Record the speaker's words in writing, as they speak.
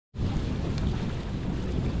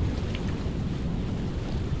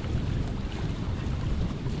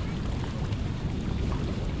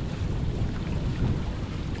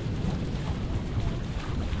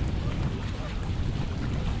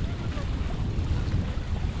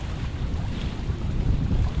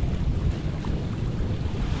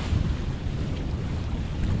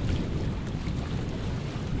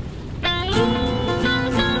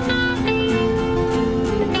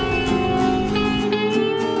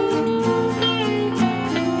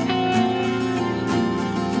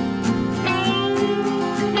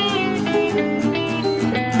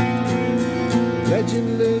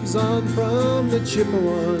down from the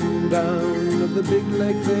Chippewa down of the big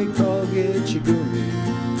lake they call Gitchagumi.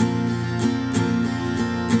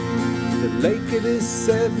 The lake, it is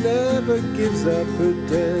said, never gives up her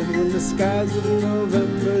dead when the skies of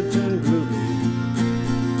November turn gloomy.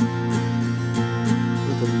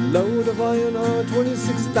 With a load of iron ore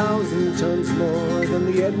 26,000 tons more than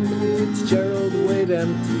the Edmund Fitzgerald weighed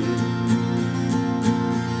empty.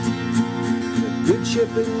 The good ship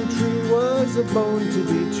and true was a bone to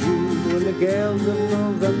be true when the gales of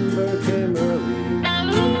November came early.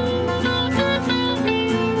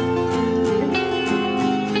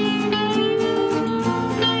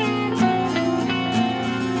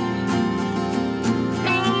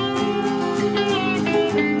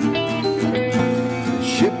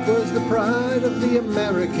 Pride of the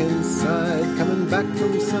American side, coming back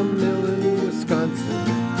from some mill in Wisconsin.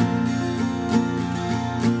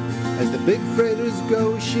 As the big freighters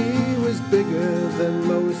go, she was bigger than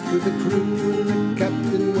most, with the crew and the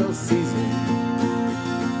captain well seasoned,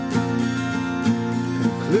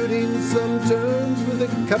 concluding some terms with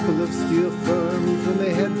a couple of steel firms when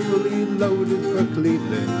they had fully loaded for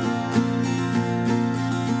Cleveland.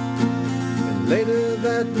 Later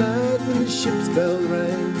that night when the ship's bell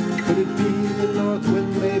rang, could it be the north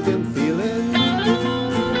wind they've been feeling?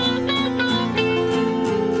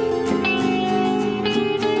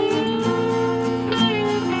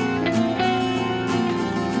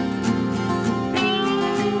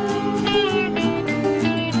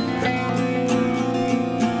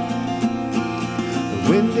 The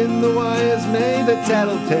wind in the wires made a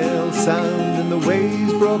tattletale sound, and the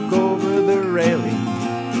waves broke over the railing.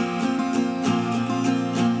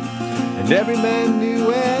 And every man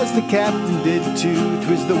knew, as the captain did too,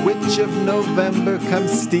 'twas the witch of November come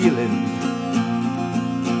stealing.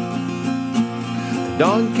 The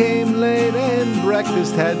dawn came late and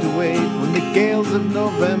breakfast had to wait when the gales of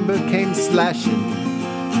November came slashing.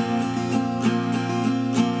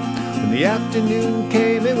 When the afternoon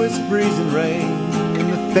came, it was freezing rain in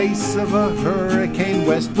the face of a hurricane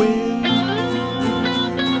west wind.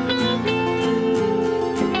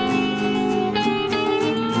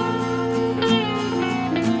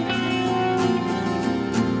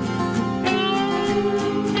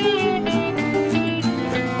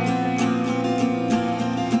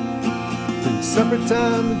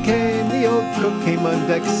 Suppertime came, the old cook came on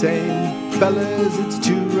deck saying, "Fellas, it's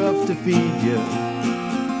too rough to feed you."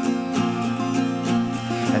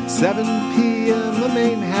 At 7 p.m. the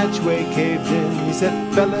main hatchway caved in. He said,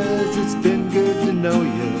 "Fellas, it's been good to know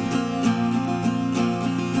you."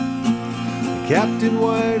 The captain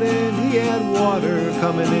wired in, he had water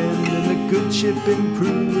coming in, and the good ship and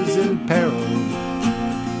crew was in peril.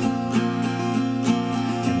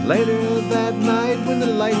 Later that night, when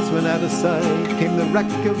the lights went out of sight, came the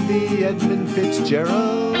wreck of the Edmund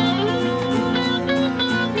Fitzgerald.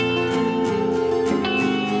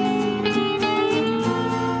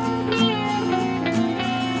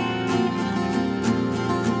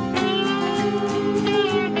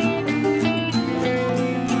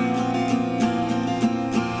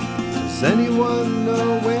 Does anyone know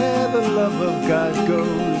where the love of God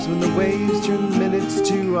goes when the waves turn minutes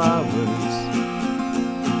to hours?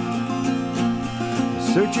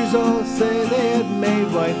 Searchers all say they had made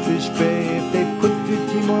Whitefish Bay if they put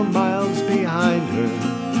 50 more miles behind her.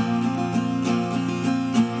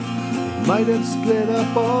 They might have split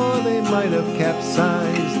up or they might have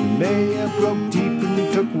capsized, and may have broke deep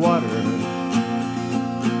and took water.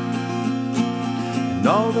 And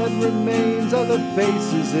all that remains are the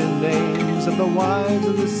faces and names of the wives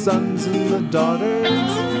and the sons and the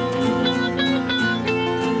daughters.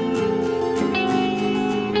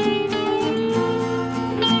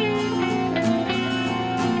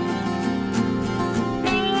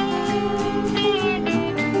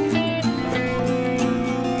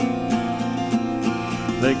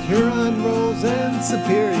 Lake Huron rolls and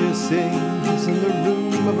Superior sings in the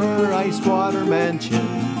room of her ice water mansion.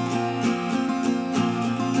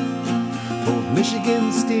 Old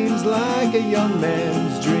Michigan steams like a young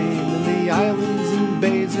man's dream, and the islands and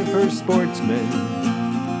bays of her sportsmen.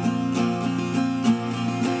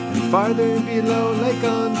 And farther below, Lake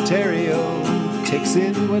Ontario takes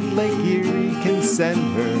in what Lake Erie can send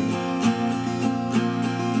her.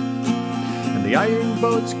 The iron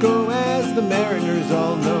boats go, as the mariners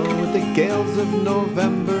all know, with the gales of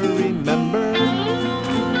November remember.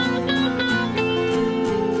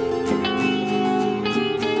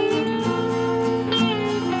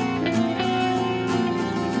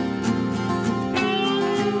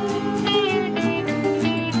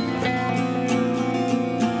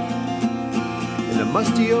 In a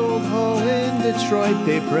musty old hall in Detroit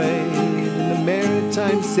they prayed, in the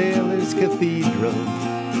maritime sailors' cathedral.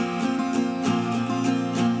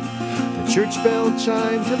 The church bell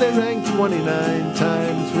chimed till they rang 29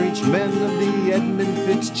 times for each men of the Edmund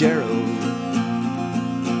Fitzgerald.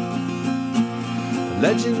 The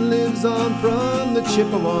legend lives on from the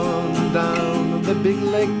Chippewa down on the big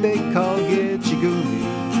lake they call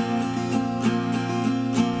Gitchigumi.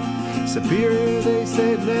 Superior, they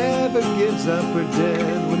said, never gives up or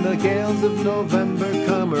dead when the gales of November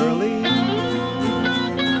come early.